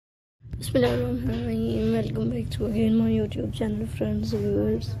बिस्मिल्लाहिर्रहमानिर्रहीम। Welcome back to again my YouTube channel friends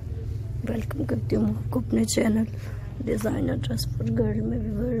viewers. Welcome करती हूँ आपको अपने channel designer dress for girl में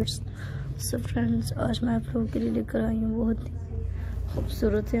व्यूअर्स। सो फ्रेंड्स, आज मैं आप लोगों के लिए लेकर आई हूँ बहुत ही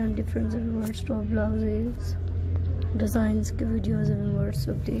खूबसूरत and different viewers top blouses designs के videos viewers.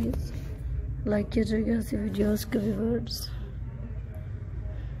 So please like कीजिएगा ऐसी वीडियोस के व्यूअर्स।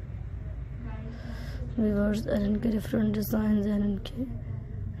 और इनके डिफरेंट डिज़ाइंस एंड इनके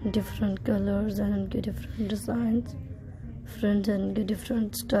डिफरेंट कलर्स एंड इनके डिफरेंट डिज़ाइंस फ्रेंड्स एंड इनके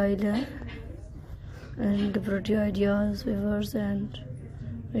डिफरेंट स्टाइल है एंड इनके pretty ideas viewers and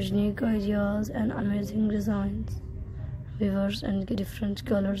unique ideas and amazing designs viewers and इनके डिफरेंट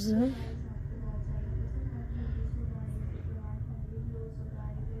कलर्स हैं।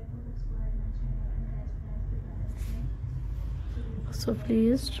 So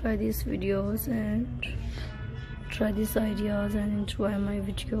please try these videos and try these ideas and enjoy my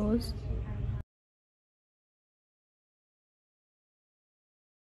videos.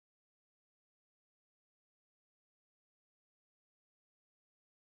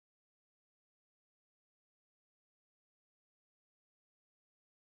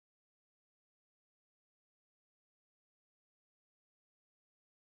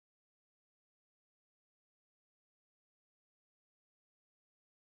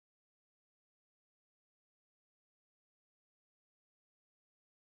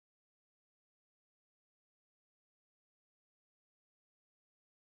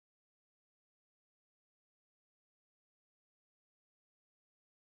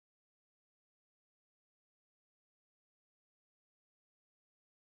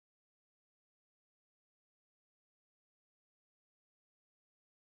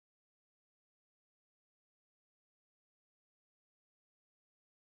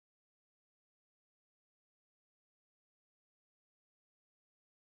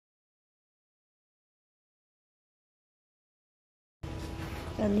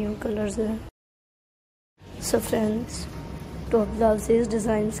 And new colors है। So friends, top blouses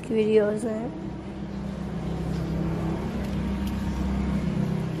designs की videos हैं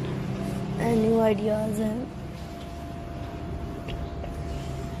and new ideas हैं।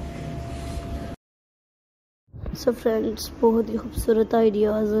 So friends, बहुत ही खूबसूरत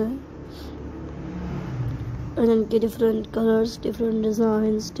ideas हैं and इनके different colours, different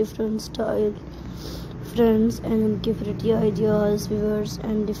designs, different style friends and इनके pretty ideas viewers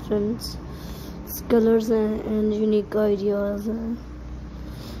and different colors and unique ideas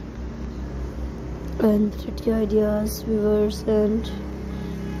and pretty ideas viewers and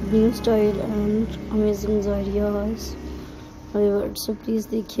new style and amazing ideas viewers। so please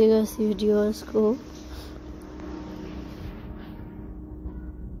देखिएगा ऐसी videos को।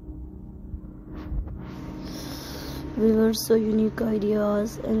 viewers, so unique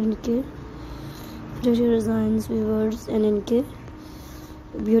ideas and इनके pretty designs viewers and इनके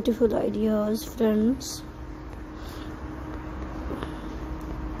beautiful ideas friends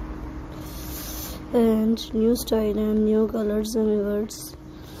and new style and new colors and viewers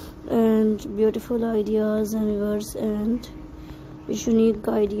and beautiful ideas and viewers and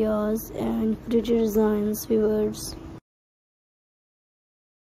unique ideas and pretty designs viewers।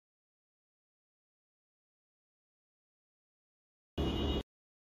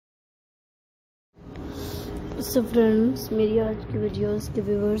 So friends, मेरी आज की videos के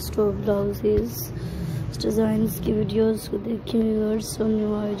viewers top blouses designs की videos को देखें viewers. So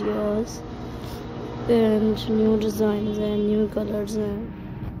new ideas and new designs and new colours हैं।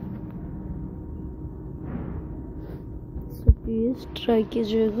 So please try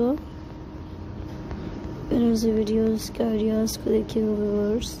कीजिएगा इन ऐसे वीडियोस के आइडियाज़ को देखिएगा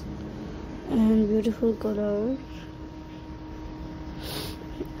viewers and beautiful colour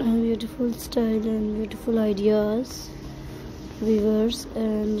and beautiful style and beautiful ideas viewers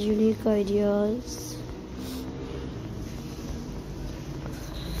and unique ideas।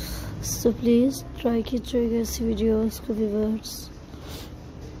 so please try कीजिएगा ऐसी videos को viewers।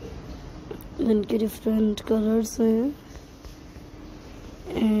 इनके डिफरेंट कलर्स हैं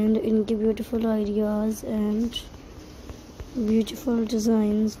एंड इनके beautiful ideas and beautiful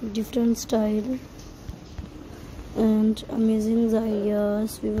designs, different style and amazing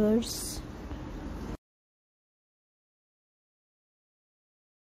ideas viewers।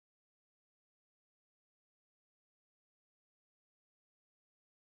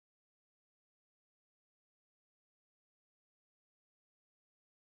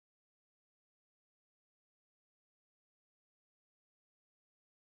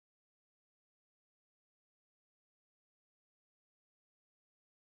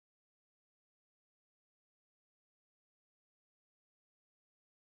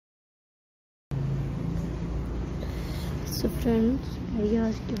 So friends, मेरी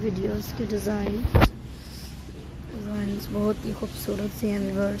आज की videos के डिज़ाइंस बहुत ही खूबसूरत से हैं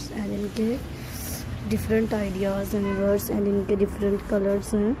व्यूअर्स, एंड इनके डिफरेंट आइडियाज़ हैं व्यूअर्स, एंड इनके डिफरेंट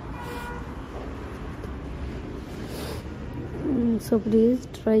कलर्स हैं। सो प्लीज़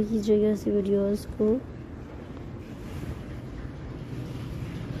ट्राई कीजिएगा ऐसी वीडियोस को।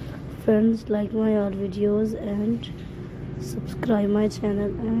 Friends, like my all videos and subscribe my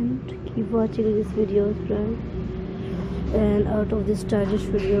channel and keep watching these videos, friends, and out of these stylish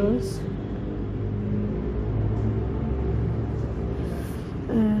videos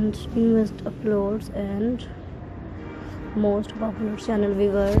and newest uploads and most popular channel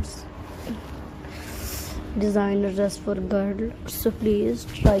viewers, designer dress for girl. So please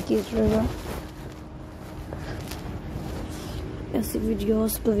try कीजिएगा ऐसी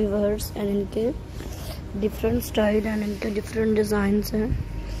videos को viewers, and इनके different style and इनके different designs हैं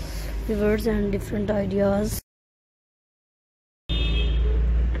viewers, and different ideas.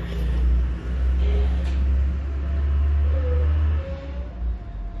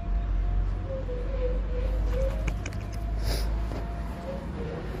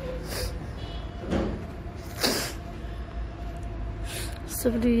 So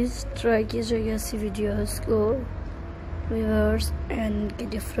please try कीजिएगा ऐसी videos को viewers, and इनके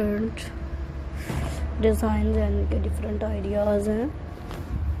डिफरेंट डिज़ाइन एंड इनके डिफरेंट आइडियाज़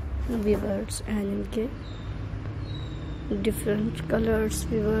हैं व्यूअर्स, एंड इनके डिफरेंट कलर्स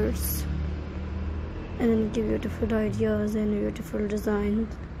व्यूअर्स, एंड इनके beautiful ideas and beautiful design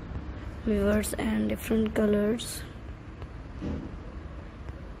viewers, and different colours.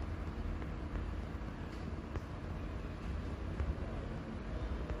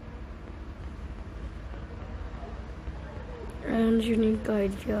 and unique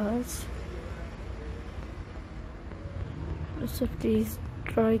ideas. So please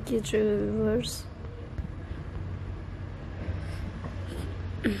try कीजिए viewers.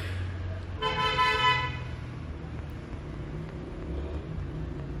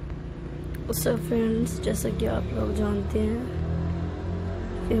 So friends, जैसा कि आप लोग जानते हैं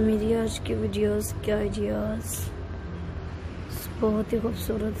कि मेरी आज की वीडियोस के आइडियाज़ बहुत ही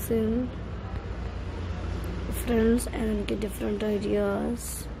खूबसूरत से फ्रेंड्स, एंड उनके different ideas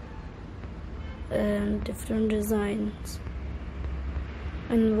and different designs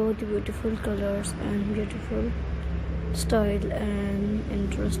and बहुत ही beautiful colours and beautiful style and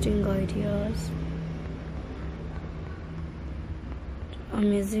interesting ideas,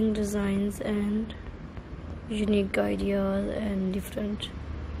 amazing designs and unique ideas and different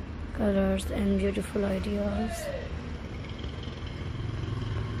colors and beautiful ideas.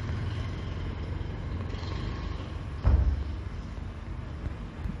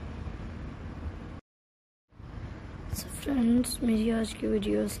 So friends, मेरी आज की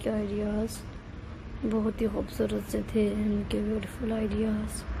videos के ideas बहुत ही खूबसूरत से थे, इनके beautiful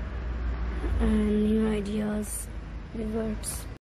ideas and new ideas viewers.